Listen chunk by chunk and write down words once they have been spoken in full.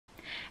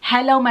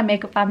Hello my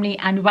makeup family,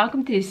 and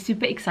welcome to this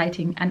super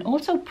exciting and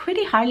also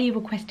pretty highly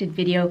requested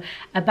video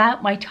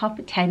about my top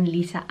 10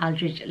 Lisa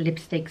Eldridge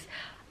lipsticks.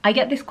 I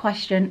get this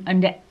question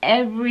under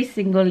every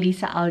single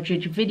Lisa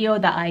Eldridge video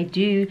that I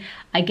do.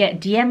 I get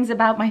DMs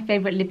about my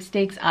favorite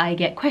lipsticks, I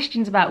get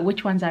questions about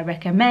which ones I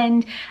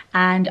recommend,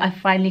 and I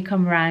finally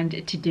come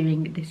around to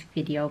doing this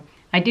video.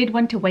 I did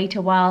want to wait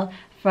a while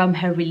from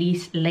her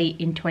release late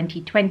in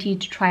 2020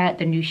 to try out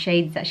the new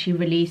shades that she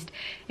released.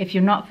 If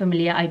you're not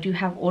familiar, I do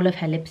have all of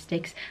her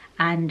lipsticks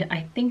and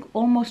I think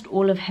almost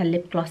all of her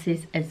lip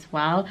glosses as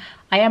well.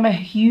 I am a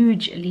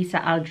huge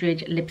Lisa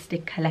Eldridge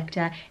lipstick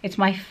collector. It's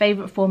my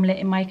favorite formula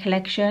in my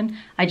collection.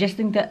 I just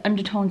think the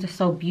undertones are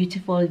so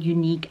beautiful,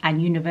 unique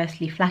and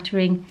universally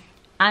flattering.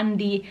 And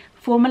the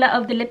formula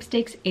of the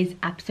lipsticks is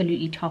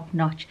absolutely top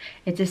notch.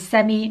 It's a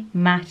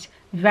semi-matte,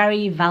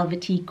 very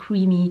velvety,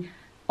 creamy,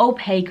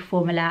 opaque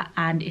formula,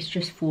 and it's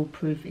just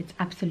foolproof. It's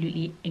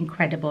absolutely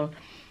incredible.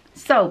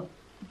 So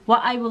what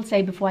I will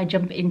say before I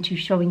jump into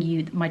showing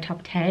you my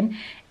top 10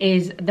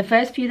 is the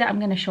first few that I'm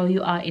going to show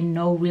you are in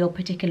no real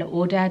particular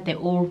order. They're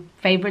all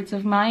favorites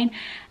of mine.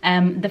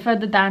 The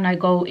further down I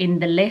go in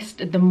the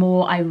list, the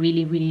more I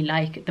really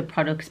like the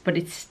products, but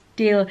it's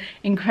still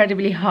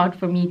incredibly hard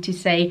for me to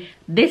say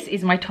this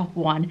is my top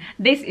 1,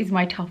 this is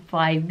my top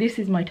 5, this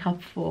is my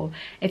top 4.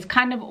 It's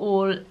kind of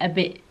all a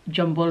bit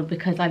jumbled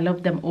because I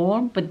love them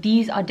all, but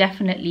these are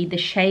definitely the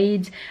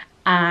shades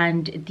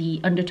and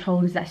the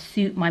undertones that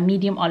suit my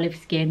medium olive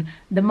skin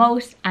the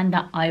most and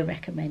that I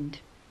recommend.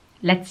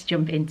 Let's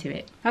jump into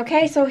it.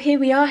 Okay, so here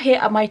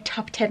are my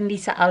top 10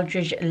 Lisa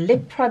Eldridge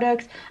lip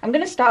products. I'm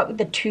going to start with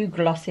the two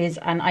glosses,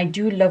 and I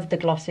do love the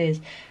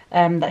glosses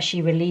that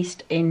she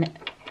released in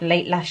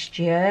late last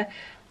year.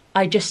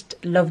 I just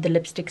love the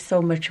lipstick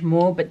so much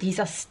more, but these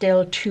are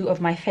still two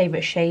of my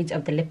favorite shades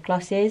of the lip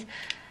glosses.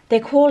 They're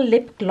called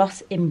lip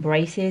gloss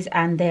embraces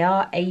and they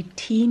are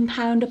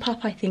 £18 a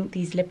pop, I think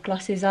these lip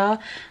glosses are.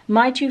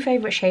 My two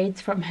favorite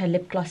shades from her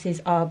lip glosses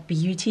are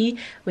Beauty,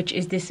 which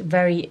is this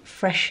very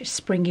fresh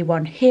springy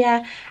one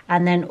here,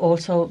 and then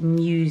also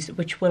Muse,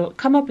 which will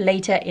come up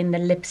later in the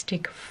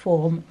lipstick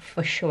form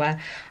for sure.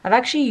 I've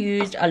actually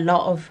used a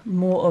lot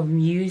more of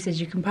Muse. As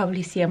you can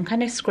probably see, I'm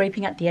kind of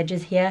scraping at the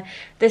edges here.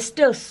 There's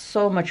still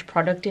so much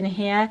product in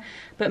here,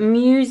 but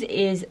Muse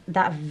is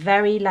that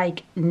very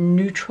like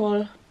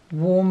neutral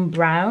warm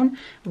brown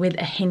with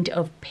a hint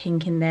of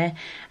pink in there,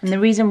 and the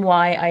reason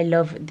why I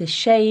love this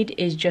shade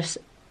is just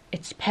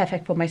it's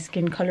perfect for my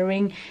skin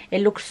coloring.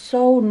 It looks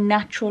so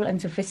natural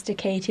and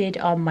sophisticated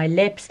on my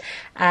lips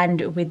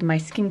and with my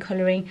skin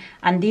coloring,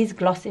 and these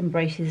gloss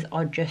embraces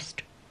are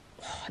just,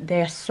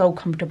 they're so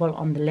comfortable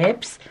on the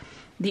lips.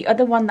 The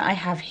other one that I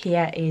have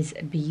here is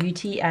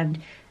Beauty, and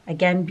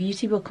again,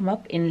 Beauty will come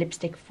up in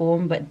lipstick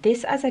form, but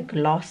this as a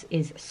gloss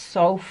is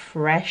so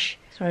fresh.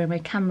 Sorry, my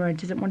camera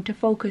doesn't want to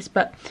focus,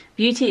 but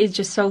Beauty is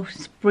just so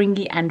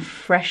springy and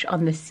fresh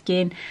on the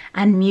skin,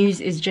 and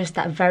Muse is just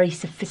that very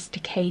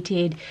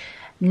sophisticated,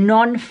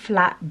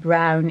 non-flat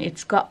brown.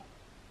 It's got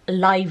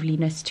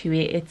liveliness to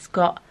it, it's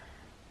got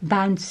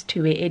bounce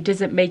to it. It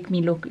doesn't make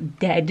me look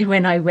dead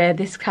when I wear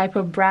this type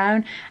of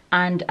brown,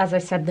 and as I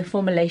said, the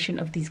formulation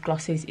of these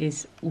glosses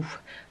is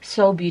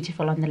so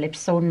beautiful on the lips,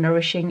 so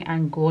nourishing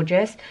and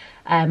gorgeous.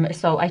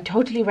 So I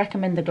totally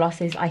recommend the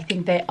glosses. I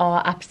think they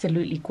are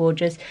absolutely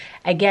gorgeous.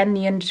 Again,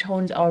 the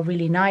undertones are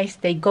really nice.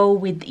 They go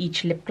with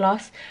each lip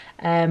gloss,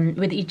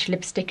 with each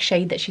lipstick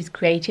shade that she's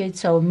created.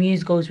 So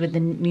Muse goes with the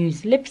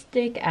Muse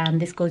lipstick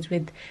and this goes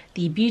with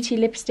the Beauty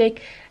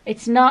lipstick.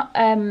 It's not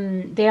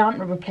they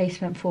aren't a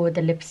replacement for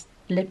the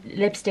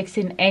lipsticks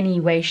in any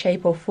way,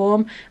 shape or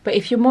form, but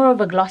if you're more of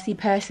a glossy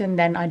person,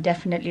 then I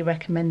definitely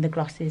recommend the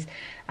glosses,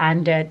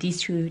 and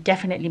these two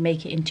definitely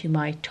make it into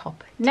my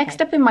top 10.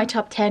 Next up in my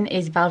top 10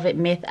 is Velvet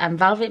Myth, and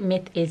Velvet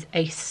Myth is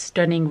a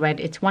stunning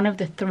red. It's one of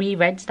the 3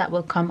 reds that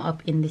will come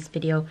up in this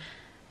video.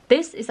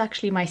 This is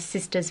actually my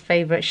sister's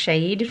favorite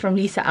shade from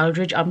Lisa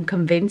Eldridge, I'm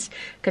convinced,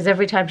 because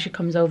every time she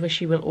comes over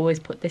she will always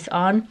put this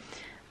on.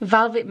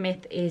 Velvet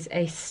Myth is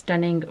a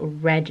stunning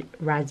red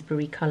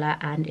raspberry colour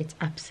and it's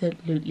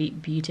absolutely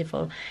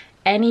beautiful.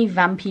 Any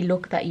vampy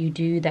look that you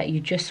do, that you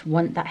just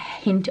want that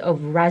hint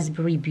of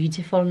raspberry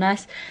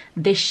beautifulness,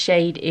 this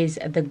shade is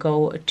the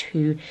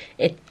go-to.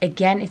 It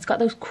again, it's got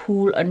those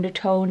cool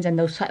undertones and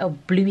those sort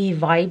of bluey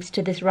vibes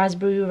to this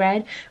raspberry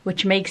red,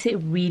 which makes it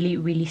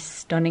really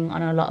stunning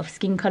on a lot of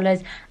skin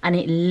colours, and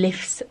it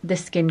lifts the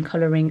skin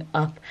colouring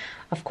up.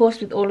 Of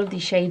course, with all of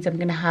these shades, I'm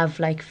going to have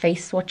like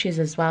face swatches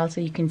as well,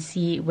 so you can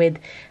see with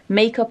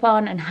makeup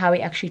on and how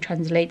it actually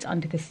translates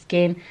onto the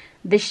skin.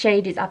 This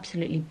shade is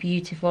absolutely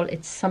beautiful.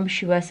 It's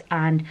sumptuous,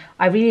 and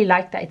I really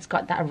like that it's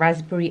got that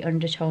raspberry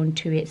undertone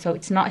to it. So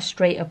it's not a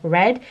straight up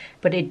red,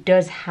 but it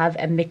does have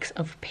a mix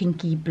of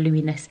pinky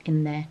bluiness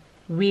in there.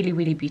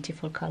 Really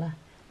beautiful colour.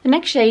 The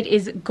next shade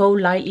is Go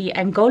Lightly,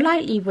 and Go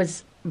Lightly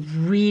was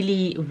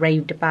really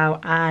raved about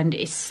and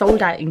it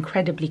sold out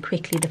incredibly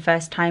quickly the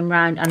first time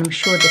round, and I'm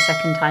sure the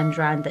second time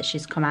round that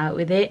she's come out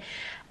with it.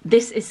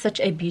 this is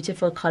such a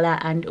beautiful color,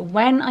 and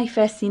when I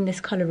first seen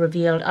this color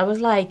revealed, I was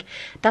like,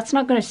 that's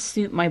not going to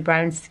suit my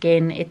brown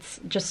skin. It's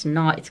just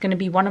not. It's going to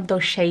be one of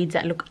those shades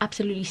that look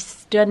absolutely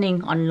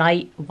stunning on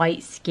light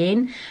white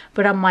skin,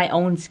 but on my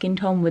own skin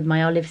tone with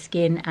my olive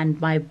skin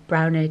and my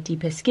browner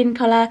deeper skin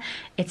color,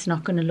 it's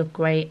not going to look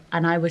great.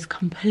 And I was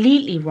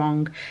completely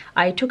wrong.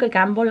 I took a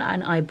gamble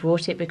and I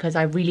brought it because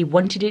I really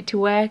wanted it to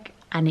work,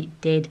 and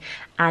it did,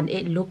 and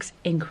it looks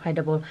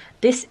incredible.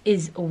 This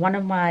is one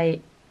of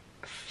my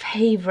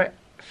favorite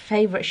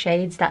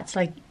shades that's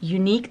like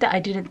unique, that I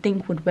didn't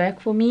think would work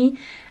for me,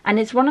 and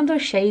it's one of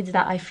those shades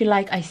that I feel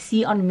like I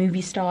see on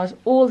movie stars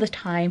all the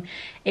time.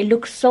 It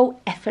looks so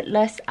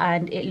effortless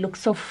and it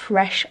looks so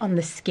fresh on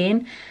the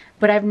skin,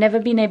 but I've never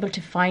been able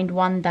to find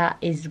one that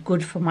is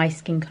good for my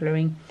skin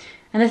coloring.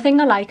 And the thing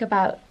I like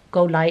about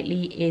Go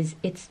Lightly is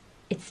it's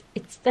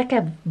like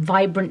a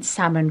vibrant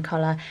salmon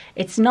color.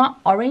 It's not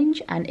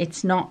orange and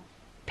it's not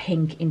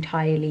pink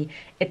entirely.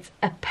 It's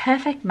a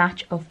perfect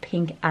match of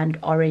pink and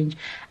orange.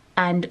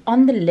 And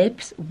on the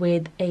lips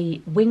with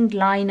a winged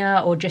liner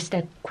or just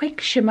a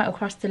quick shimmer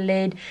across the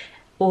lid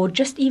or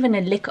just even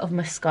a lick of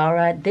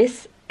mascara,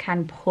 this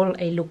can pull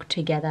a look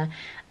together.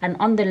 And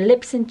on the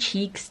lips and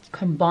cheeks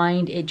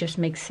combined, it just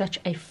makes such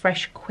a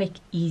fresh, quick,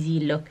 easy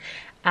look.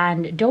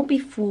 And don't be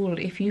fooled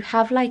if you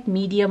have like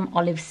medium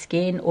olive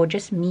skin or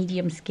just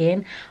medium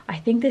skin. I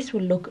think this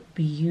will look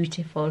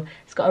beautiful.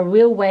 It's got a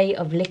real way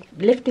of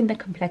lifting the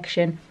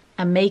complexion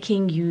and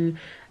making you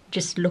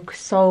just look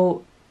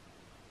so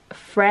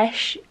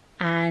fresh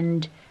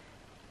and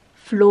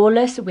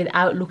flawless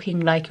without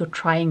looking like you're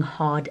trying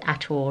hard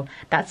at all.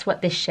 That's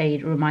what this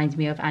shade reminds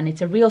me of, and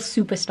it's a real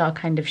superstar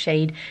kind of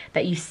shade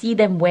that you see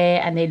them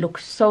wear and they look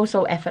so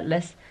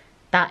effortless.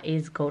 That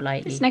is Go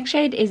Lightly. This next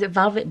shade is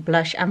Velvet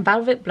Blush, and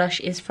Velvet Blush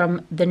is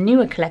from the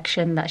newer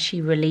collection that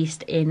she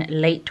released in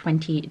late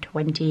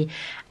 2020.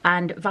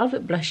 And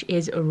Velvet Blush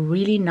is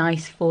really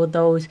nice for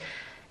those.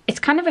 It's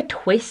kind of a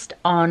twist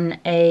on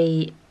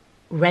a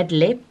red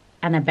lip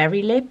and a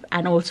berry lip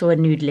and also a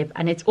nude lip,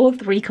 and it's all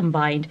three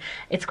combined.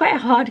 It's quite a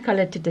hard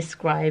color to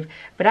describe,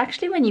 but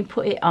actually when you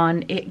put it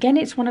on, again,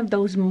 it's one of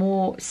those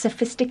more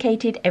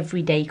sophisticated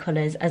everyday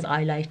colors, as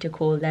I like to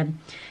call them.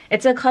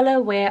 It's a color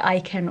where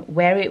I can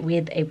wear it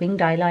with a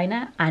winged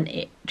eyeliner and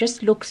it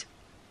just looks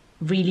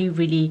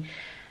really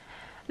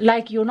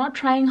like you're not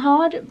trying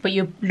hard, but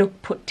you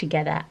look put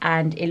together,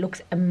 and it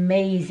looks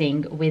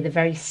amazing with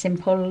very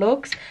simple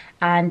looks,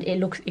 and it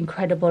looks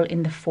incredible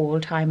in the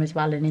fall time as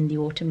well and in the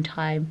autumn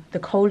time. The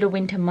colder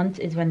winter months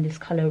is when this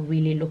color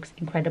really looks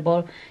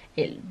incredible.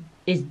 It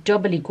is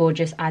doubly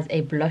gorgeous as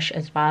a blush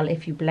as well.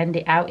 If you blend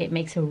it out, it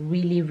makes a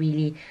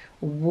really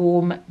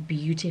warm,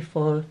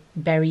 beautiful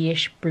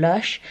berryish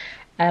blush.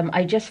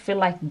 I just feel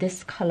like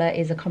this color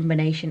is a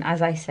combination,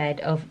 as I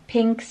said, of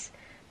pinks,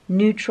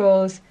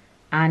 neutrals,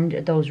 and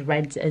those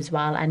reds as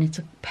well, and it's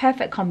a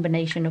perfect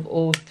combination of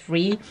all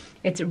three.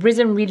 It's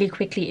risen really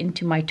quickly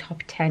into my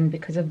top 10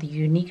 because of the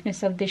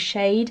uniqueness of this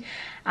shade.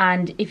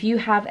 And if you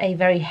have a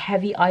very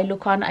heavy eye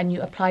look on and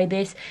you apply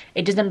this,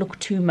 it doesn't look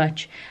too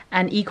much.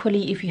 And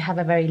equally, if you have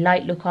a very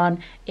light look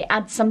on, it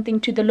adds something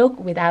to the look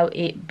without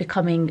it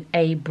becoming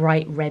a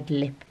bright red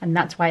lip. And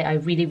that's why I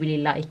really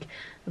like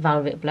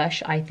Velvet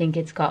Blush. I think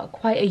it's got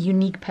quite a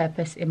unique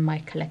purpose in my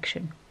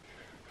collection.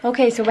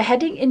 Okay, so we're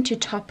heading into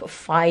top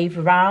 5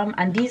 round,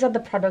 and these are the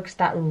products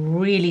that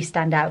really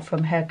stand out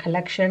from her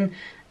collection.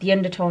 The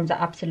undertones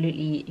are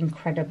absolutely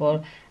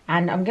incredible,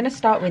 and I'm going to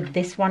start with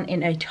this one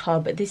in a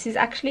tub. This is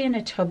actually in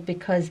a tub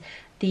because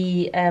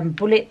the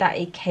bullet that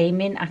it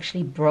came in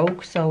actually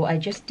broke, so I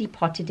just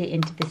depotted it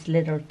into this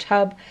little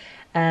tub.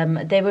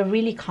 They were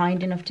really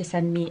kind enough to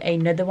send me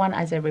another one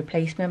as a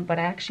replacement, but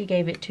I actually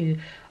gave it to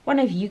one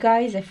of you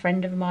guys, a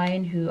friend of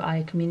mine who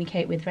I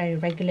communicate with very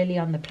regularly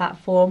on the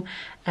platform,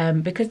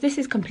 because this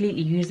is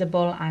completely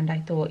usable, and I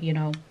thought, you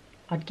know,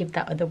 I'd give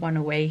that other one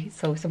away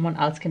so someone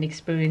else can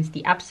experience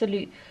the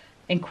absolute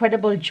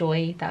incredible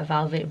joy that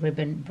Velvet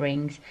Ribbon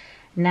brings.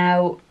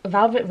 Now,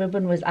 Velvet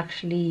Ribbon was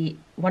actually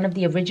one of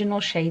the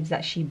original shades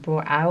that she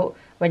brought out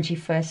when she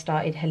first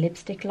started her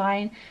lipstick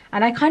line,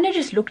 and I kind of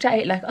just looked at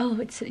it like, oh,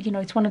 it's, you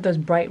know, it's one of those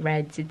bright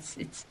reds.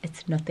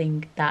 It's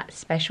nothing that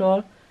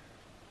special.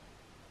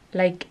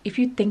 Like, if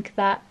you think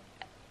that,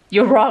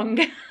 you're wrong.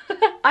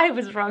 I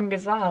was wrong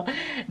as well.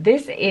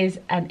 This is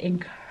an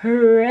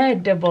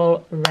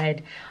incredible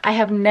red. I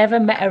have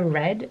never met a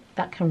red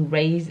that can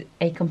raise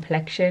a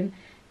complexion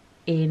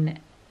in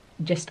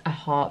just a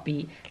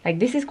heartbeat. Like,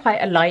 this is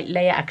quite a light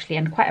layer actually,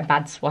 and quite a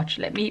bad swatch.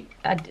 Let me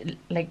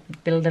like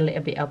build a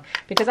little bit up,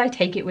 because I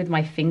take it with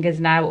my fingers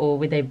now or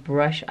with a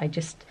brush.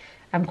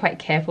 I'm quite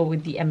careful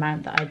with the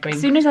amount that I bring.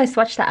 As soon as I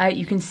swatch that out,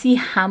 you can see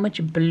how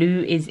much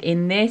blue is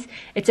in this.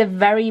 It's a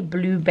very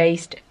blue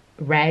based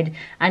red,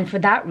 and for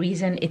that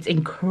reason it's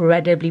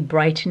incredibly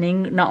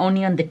brightening, not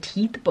only on the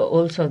teeth but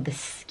also the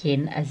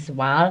skin as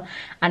well.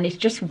 And it's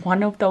just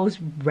one of those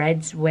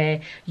reds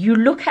where you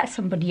look at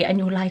somebody and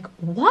you're like,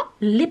 what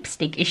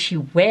lipstick is she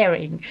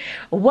wearing?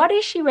 What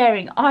is she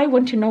wearing? I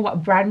want to know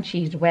what brand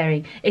she's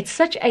wearing. It's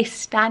such a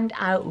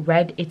standout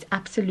red. It's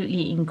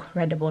absolutely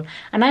incredible.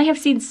 And I have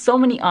seen so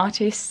many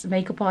artists,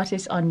 makeup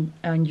artists on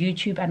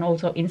YouTube and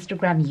also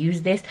Instagram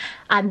use this,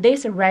 and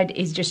this red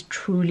is just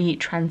truly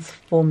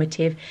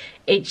transformative.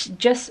 It's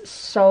just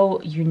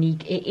so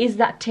unique. It is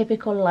that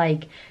typical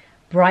like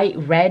bright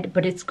red,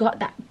 but it's got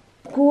that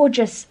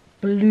gorgeous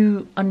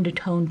blue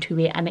undertone to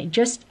it, and it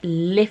just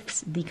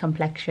lifts the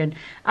complexion.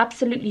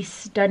 Absolutely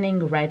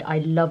stunning red. I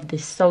love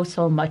this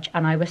so much,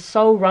 and I was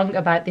so wrong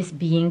about this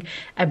being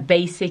a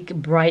basic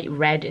bright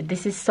red.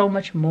 This is so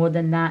much more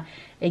than that.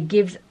 It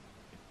gives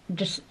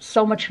just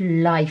so much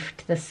life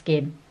to the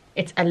skin.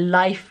 It's a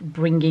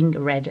life-bringing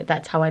red.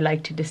 That's how I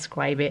like to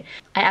describe it.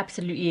 I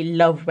absolutely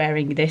love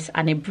wearing this,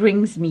 and it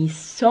brings me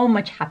so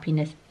much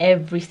happiness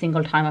every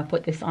single time I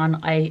put this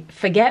on. I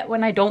forget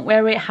when I don't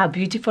wear it how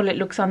beautiful it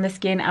looks on the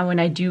skin, and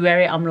when I do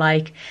wear it I'm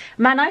like,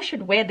 man, I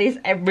should wear this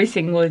every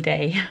single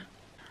day.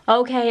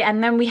 Okay,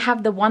 and then we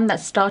have the one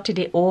that started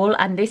it all,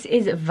 and this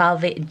is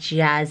Velvet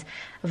Jazz.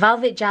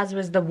 Velvet Jazz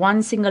was the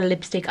one single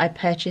lipstick I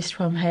purchased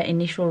from her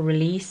initial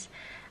release,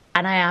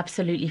 and I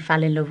absolutely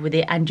fell in love with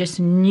it and just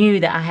knew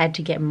that I had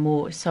to get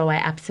more, so I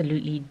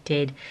absolutely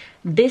did.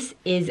 This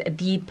is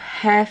the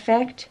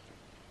perfect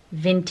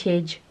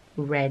vintage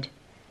red.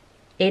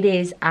 It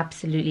is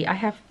absolutely... I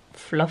have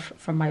fluff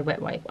from my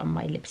wet wipe on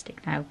my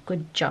lipstick now.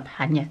 Good job,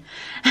 Hanya.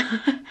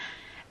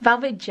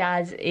 Velvet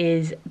Jazz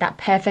is that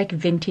perfect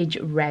vintage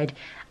red.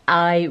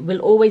 I will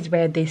always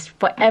wear this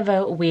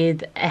forever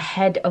with a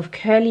head of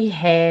curly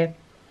hair,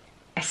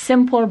 a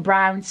simple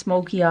brown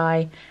smoky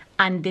eye,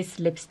 and this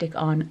lipstick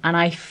on, and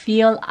I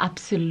feel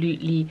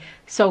absolutely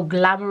so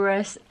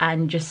glamorous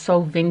and just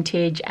so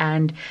vintage,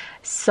 and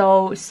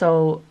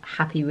so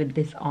happy with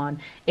this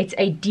on. It's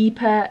a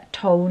deeper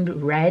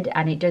toned red,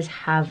 and it does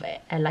have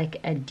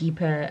like a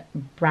deeper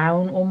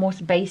brown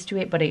almost base to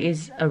it, but it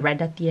is a red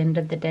at the end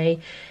of the day.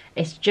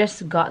 It's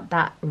just got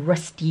that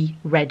rusty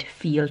red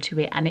feel to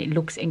it, and it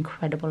looks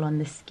incredible on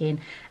the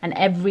skin. And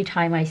every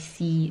time I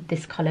see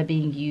this color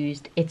being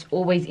used, it's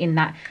always in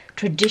that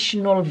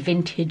traditional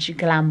vintage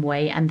glam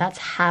way, and that's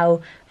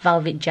how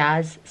Velvet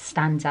Jazz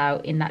stands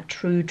out, in that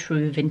true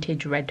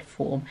vintage red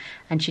form.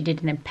 And she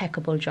did an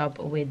impeccable job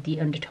with the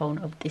undertone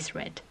of this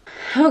red.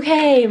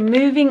 Okay,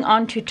 moving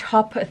on to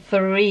top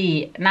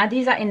 3. Now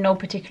these are in no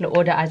particular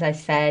order, as I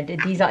said.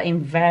 These are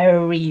in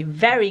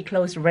very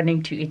close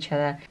running to each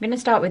other. I'm going to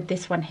start with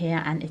this one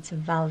here, and it's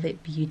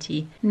Velvet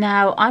Beauty.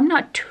 Now I'm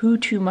not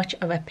too much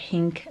of a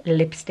pink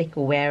lipstick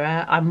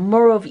wearer. I'm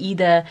more of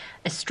either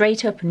a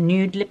straight up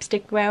nude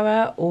lipstick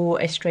wearer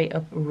or a straight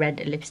up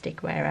red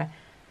lipstick wearer.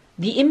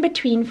 The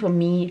in-between for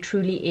me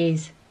truly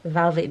is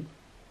Velvet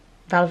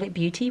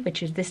Beauty,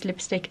 which is this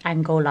lipstick,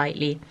 and Go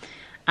Lightly.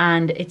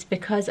 And it's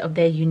because of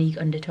their unique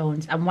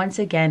undertones. And once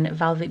again,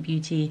 Velvet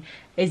Beauty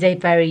is a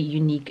very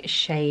unique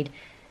shade.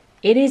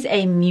 It is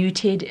a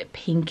muted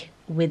pink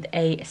with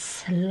a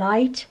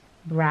slight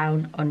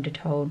brown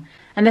undertone.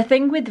 And the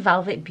thing with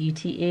Velvet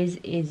Beauty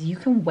is you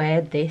can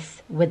wear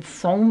this with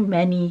so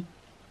many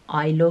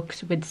eye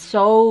looks, with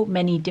so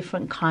many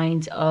different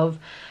kinds of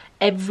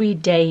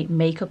everyday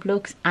makeup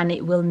looks, and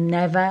it will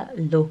never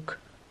look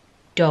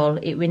dull.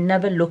 It will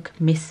never look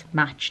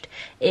mismatched.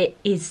 It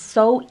is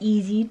so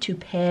easy to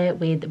pair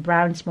with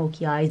brown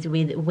smoky eyes,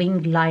 with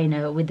winged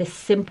liner, with a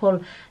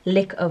simple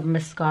lick of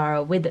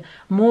mascara, with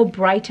more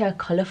brighter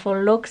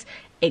colorful looks.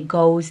 It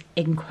goes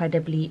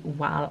incredibly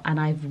well, and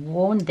I've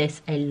worn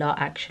this a lot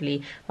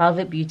actually.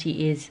 Velvet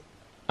Beauty is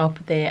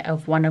up there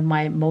of one of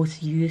my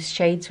most used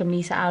shades from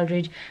Lisa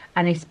Eldridge,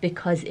 and it's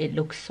because it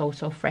looks so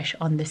fresh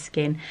on the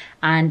skin.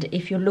 And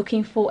if you're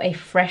looking for a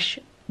fresh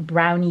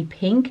brownie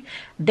pink,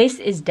 this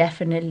is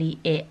definitely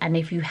it. And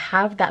if you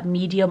have that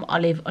medium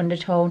olive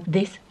undertone,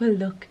 this will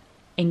look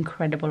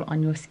incredible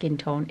on your skin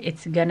tone.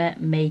 It's gonna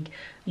make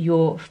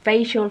your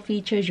facial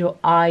features, your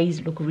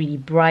eyes look really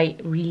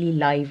bright, really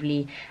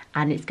lively,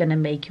 and it's gonna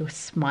make your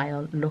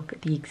smile look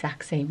the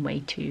exact same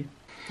way too.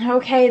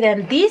 Okay,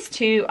 then these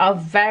two are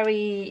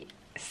very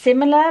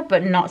similar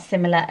but not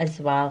similar as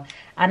well,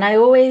 and I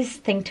always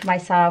think to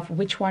myself,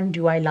 which one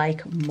do I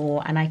like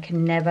more? And I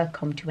can never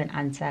come to an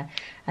answer.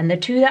 And the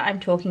two that I'm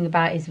talking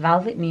about is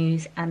Velvet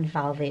Muse and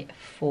Velvet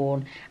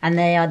Fawn, and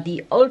they are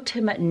the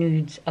ultimate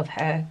nudes of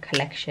her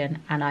collection,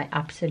 and I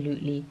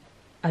absolutely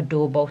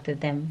adore both of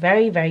them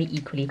very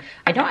equally.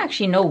 I don't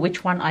actually know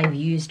which one I've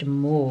used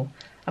more.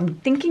 I'm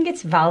thinking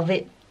it's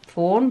Velvet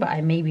Fawn, but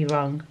I may be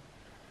wrong.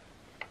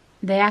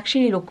 They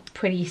actually look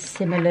pretty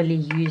similarly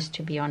used,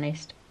 to be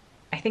honest.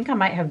 I think I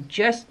might have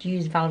just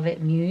used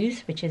Velvet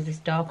Muse, which is this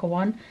darker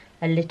one,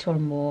 a little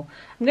more.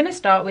 I'm going to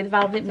start with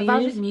Velvet Muse.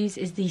 Velvet Muse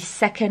is the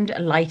second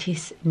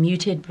lightest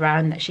muted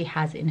brown that she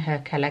has in her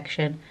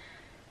collection.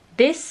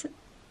 This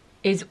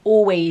is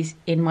always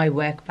in my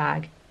work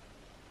bag,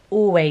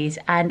 always,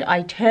 and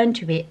I turn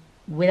to it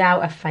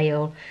without a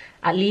fail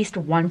at least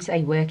once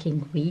a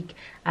working week,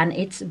 and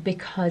it's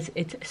because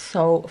it's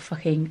so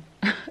fucking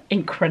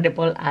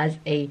incredible as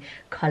a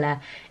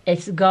color.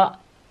 It's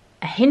got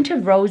a hint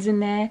of rose in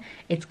there,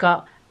 it's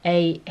got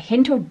a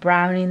hint of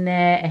brown in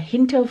there, a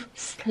hint of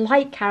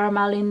slight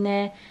caramel in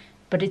there,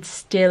 but it's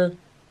still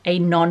a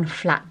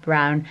non-flat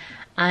brown.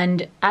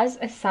 And as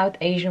a South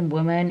Asian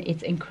woman,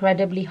 it's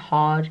incredibly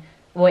hard,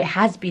 or it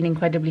has been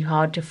incredibly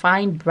hard, to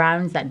find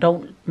browns that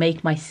don't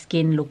make my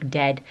skin look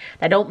dead,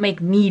 that don't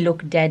make me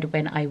look dead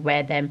when I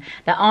wear them,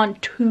 that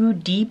aren't too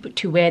deep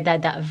to wear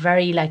that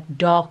very like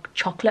dark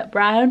chocolate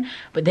brown,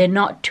 but they're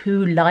not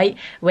too light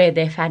where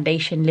their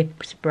foundation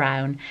lips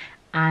brown.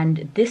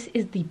 And this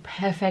is the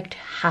perfect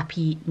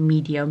happy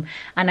medium,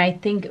 and I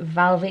think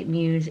Velvet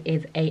Muse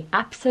is a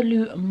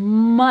absolute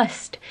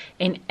must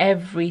in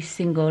every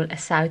single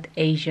South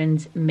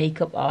Asian's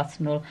makeup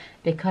arsenal,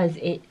 because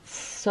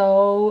it's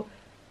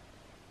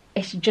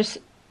just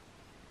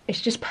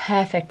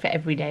perfect for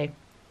every day.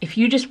 If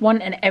you just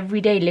want an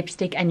everyday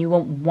lipstick and you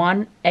want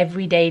one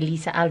everyday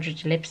Lisa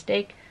Eldridge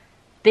lipstick,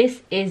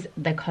 this is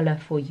the color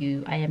for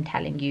you. I am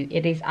telling you,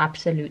 it is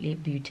absolutely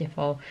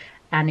beautiful.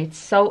 And it's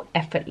so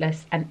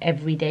effortless and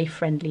everyday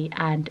friendly,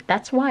 and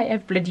that's why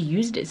I've bloody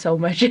used it so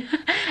much.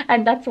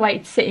 And that's why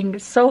it's sitting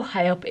so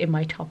high up in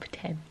my top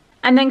 10.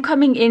 And then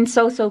coming in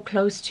so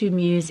close to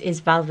Muse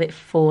is Velvet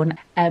Fawn.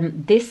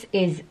 This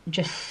is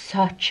just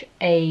such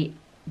a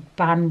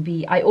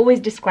Bambi, I always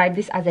describe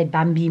this as a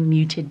Bambi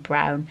muted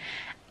brown,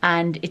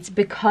 and it's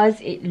because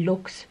it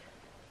looks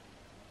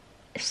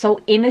so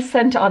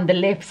innocent on the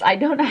lips. I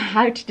don't know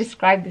how to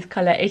describe this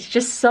color. It's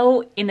just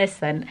so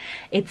innocent.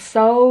 It's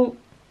so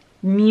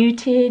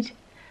muted,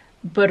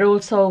 but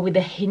also with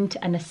a hint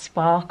and a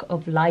spark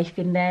of life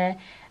in there,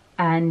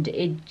 and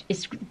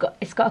it's got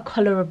a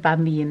color of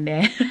Bambi in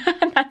there.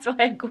 And that's why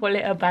I call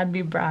it a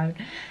Bambi brown.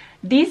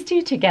 These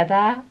two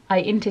together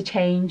I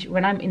interchange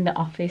when I'm in the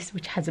office,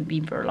 which hasn't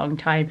been for a long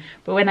time,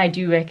 but when I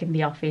do work in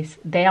the office,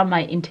 they are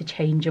my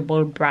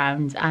interchangeable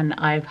browns, and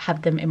I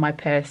have them in my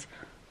purse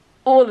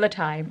all the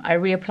time. I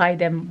reapply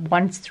them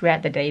once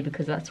throughout the day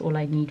because that's all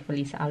I need for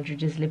Lisa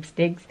Eldridge's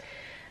lipsticks.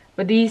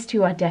 But these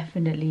two are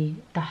definitely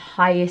the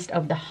highest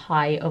of the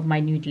high of my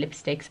nude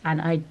lipsticks,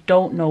 and I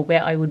don't know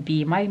where I would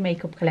be in my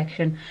makeup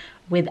collection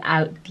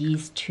without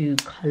these two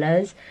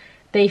colours.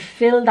 They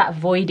fill that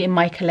void in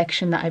my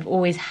collection that I've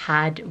always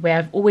had, where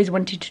I've always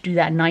wanted to do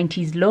that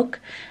 90s look,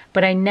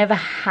 but I never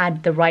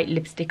had the right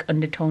lipstick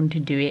undertone to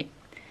do it.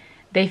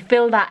 They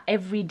fill that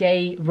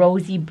everyday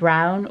rosy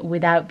brown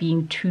without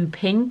being too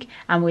pink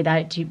and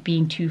without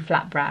being too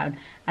flat brown.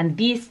 And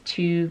these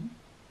two,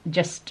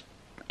 just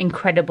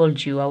incredible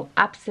duo,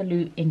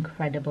 absolute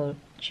incredible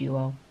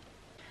duo.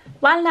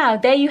 Well, now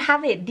there you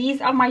have it. These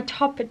are my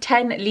top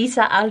 10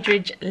 Lisa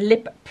Eldridge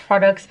lip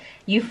products.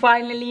 You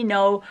finally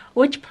know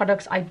which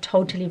products I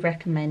totally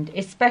recommend,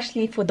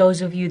 especially for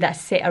those of you that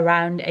sit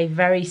around a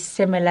very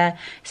similar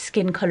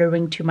skin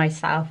coloring to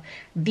myself.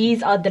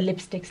 These are the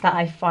lipsticks that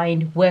I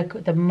find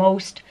work the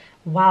most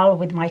well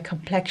with my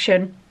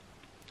complexion.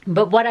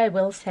 But what I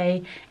will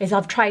say is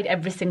I've tried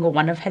every single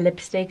one of her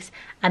lipsticks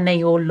and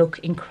they all look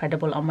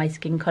incredible on my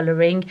skin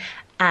colouring.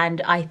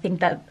 And I think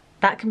that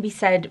that can be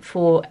said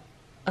for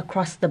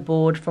across the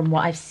board from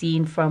what I've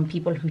seen from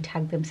people who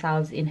tag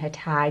themselves in her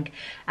tag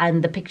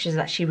and the pictures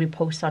that she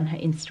reposts on her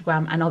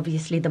Instagram, and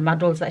obviously the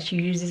models that she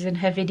uses in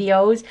her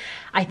videos.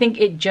 I think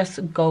it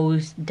just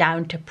goes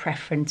down to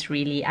preference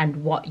really,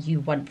 and what you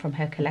want from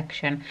her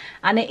collection.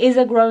 And it is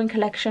a growing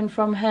collection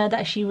from her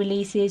that she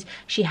releases.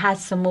 She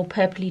has some more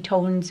purpley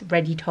tones,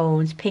 reddy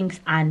tones, pinks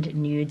and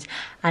nudes,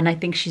 and I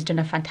think she's done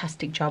a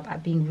fantastic job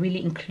at being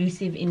really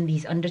inclusive in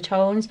these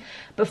undertones.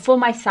 But for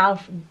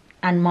myself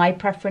and my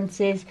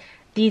preferences,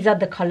 these are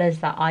the colours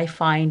that I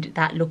find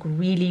that look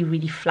really,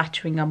 really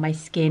flattering on my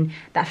skin,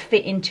 that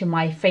fit into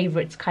my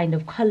favourites kind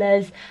of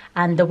colours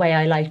and the way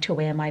I like to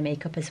wear my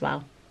makeup as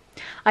well.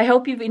 I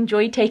hope you've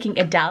enjoyed taking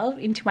a delve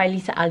into my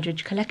Lisa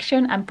Eldridge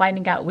collection and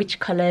finding out which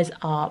colours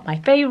are my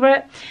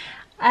favourite.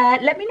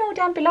 Let me know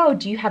down below,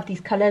 do you have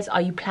these colours?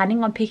 Are you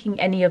planning on picking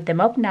any of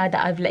them up now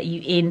that I've let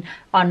you in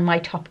on my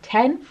top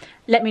 10?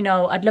 Let me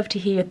know. I'd love to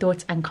hear your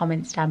thoughts and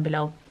comments down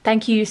below.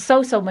 Thank you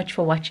so much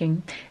for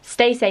watching.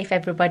 Stay safe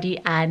everybody,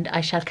 and I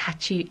shall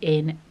catch you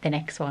in the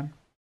next one.